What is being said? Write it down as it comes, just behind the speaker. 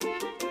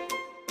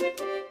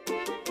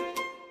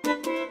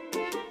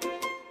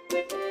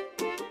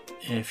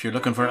If you're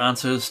looking for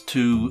answers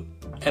to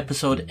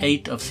episode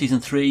 8 of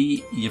season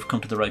 3, you've come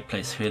to the right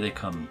place. Here they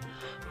come.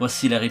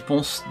 Voici la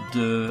réponse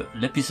de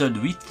l'épisode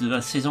 8 de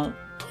la saison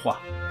 3.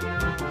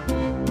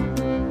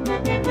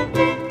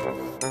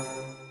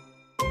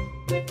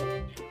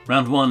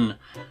 Round 1.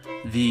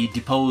 The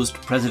deposed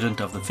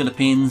president of the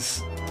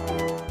Philippines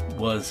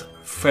was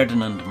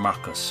Ferdinand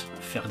Marcos.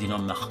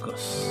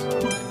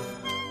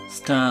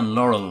 Stan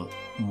Laurel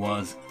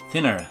was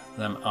thinner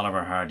than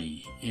Oliver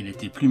Hardy. Il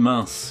était plus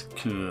mince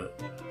que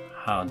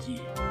Hardy.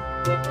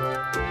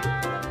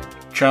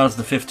 Charles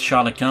V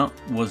Charles-Quint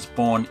was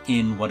born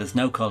in what is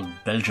now called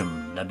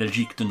Belgium, la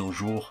Belgique de nos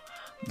jours,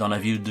 dans la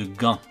ville de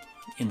Gand,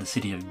 in the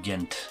city of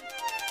Ghent.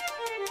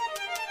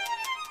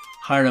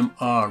 Hiram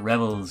R.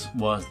 Revels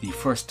was the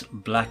first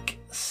black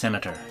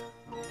senator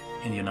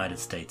in the United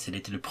States. Il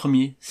était le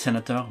premier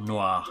sénateur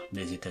noir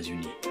des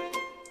États-Unis.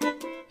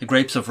 The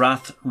Grapes of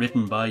Wrath,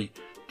 written by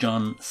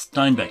John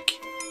Steinbeck,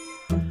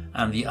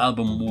 and the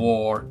album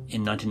War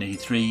in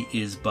 1983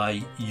 is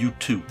by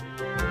U2.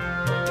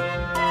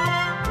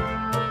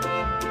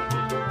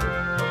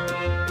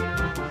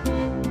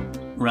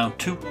 Round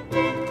 2.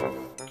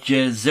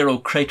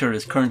 Jezero crater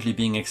is currently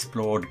being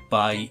explored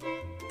by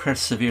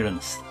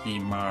Perseverance, the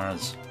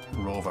Mars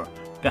rover.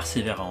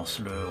 Perseverance,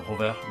 le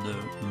rover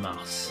de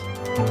Mars.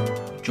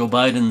 Joe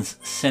Biden's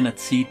Senate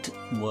seat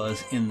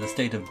was in the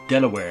state of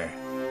Delaware.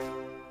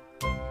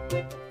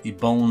 The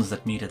bones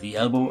that meet at the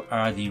elbow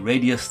are the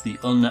radius, the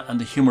ulna and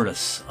the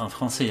humerus. En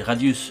français,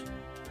 radius,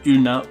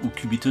 ulna ou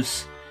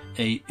cubitus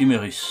et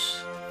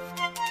humerus.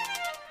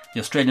 The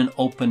Australian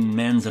Open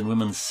men's and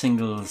women's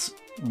singles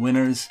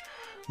winners,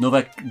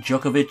 Novak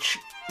Djokovic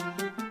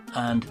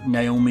and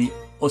Naomi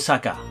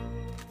Osaka.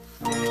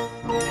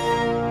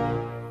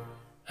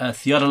 A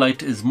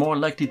theodolite is more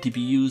likely to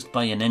be used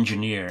by an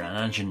engineer.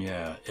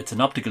 It's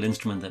an optical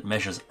instrument that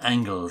measures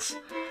angles,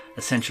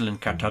 essential in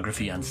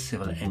cartography and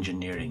civil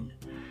engineering.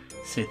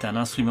 C'est un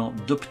instrument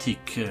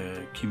d'optique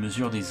qui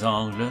mesure des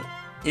angles,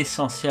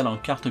 essentiel en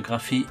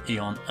cartographie et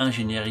en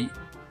ingénierie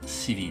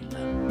civile.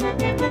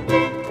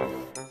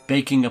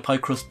 Baking a pie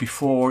crust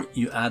before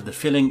you add the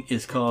filling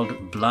is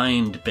called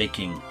blind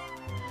baking.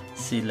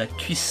 C'est la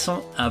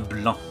cuisson à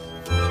blanc.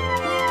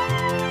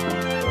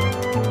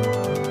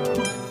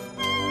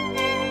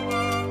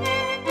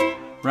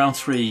 Round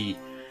 3.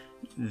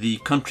 The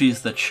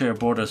countries that share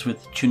borders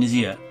with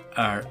Tunisia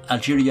are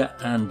Algeria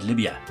and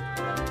Libya.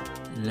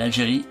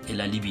 L'Algérie et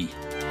la Libye.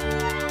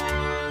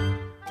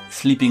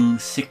 Sleeping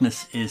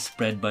sickness is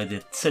spread by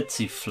the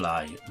tsetse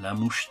fly, la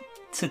mouche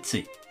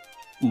tsetse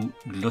ou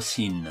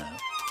glossine.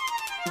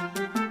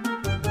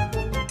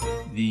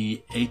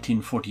 The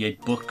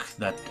 1848 book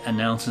that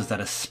announces that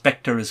a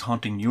spectre is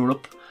haunting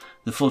Europe,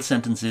 the full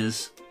sentence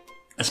is,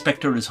 a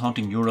spectre is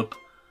haunting Europe,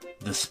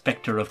 the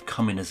spectre of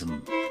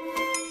communism.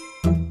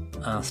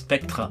 Un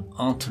spectre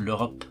hante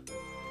l'Europe,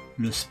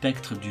 le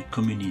spectre du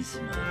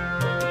communisme.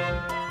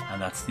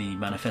 And that's the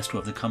manifesto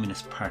of the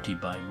Communist Party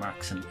by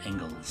Marx and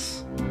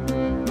Engels.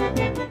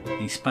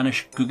 The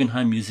Spanish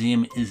Guggenheim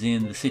Museum is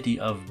in the city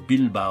of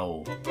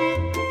Bilbao.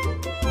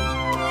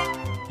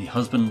 The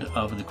husband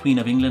of the Queen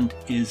of England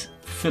is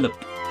Philip.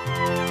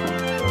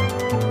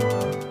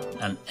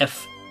 An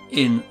F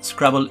in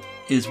Scrabble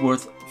is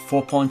worth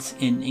 4 points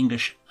in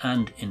English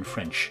and in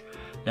French.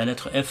 La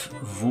lettre F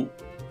vaut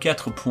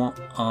 4 points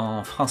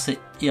en français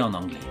et en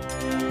anglais.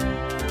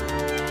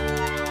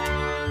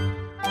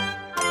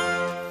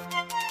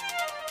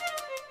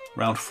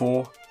 Round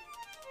 4.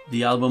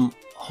 The album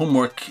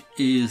Homework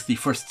is the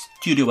first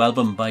studio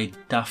album by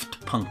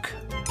Daft Punk.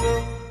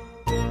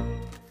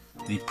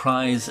 The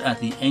prize at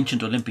the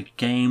ancient Olympic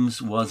Games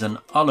was an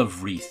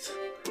olive wreath,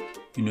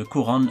 une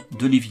couronne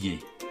d'olivier,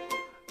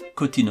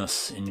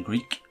 kotinos in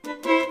Greek.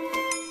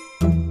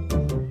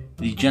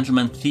 The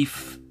gentleman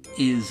thief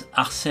is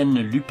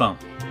Arsène Lupin.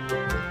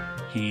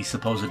 He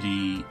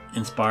supposedly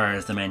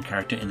inspires the main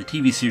character in the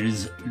TV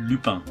series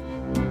Lupin.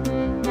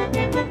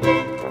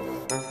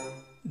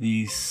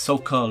 The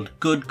so-called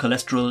good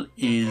cholesterol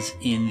is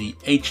in the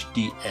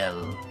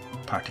HDL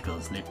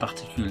particles, les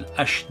particules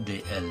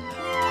HDL.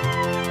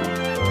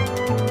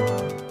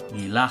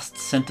 The last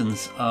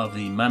sentence of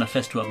the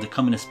manifesto of the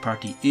Communist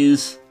Party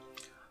is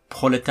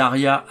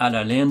Proletariat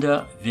aller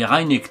Länder,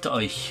 vereinigt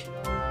euch,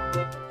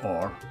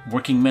 or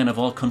working men of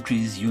all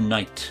countries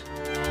unite.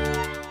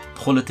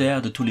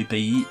 Prolétaires de tous les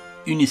pays,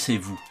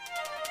 unissez-vous.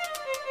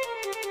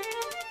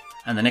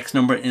 And the next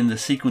number in the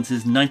sequence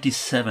is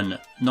 97,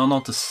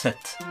 97.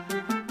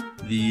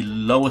 The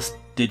lowest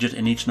digit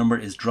in each number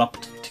is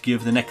dropped to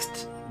give the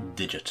next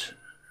digit.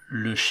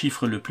 Le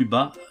chiffre le plus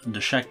bas de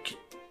chaque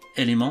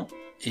élément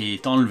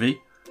est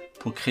enlevé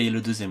pour créer le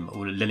deuxième,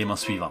 ou l'élément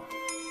suivant.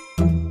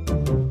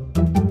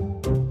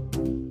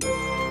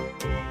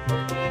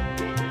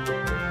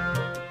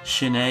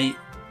 Sinead,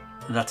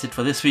 that's it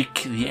for this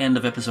week, the end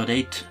of episode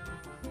 8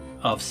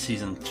 of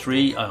season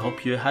 3. I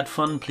hope you had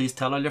fun. Please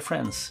tell all your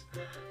friends.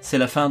 C'est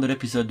la fin de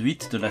l'épisode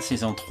 8 de la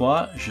saison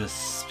 3.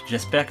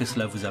 J'espère que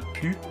cela vous a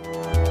plu.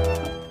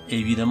 Et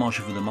évidemment,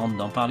 je vous demande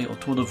d'en parler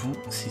autour de vous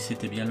si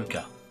c'était bien le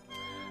cas.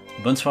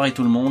 Bonne soirée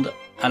tout le monde,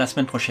 à la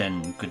semaine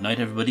prochaine. Good night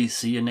everybody,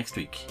 see you next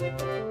week.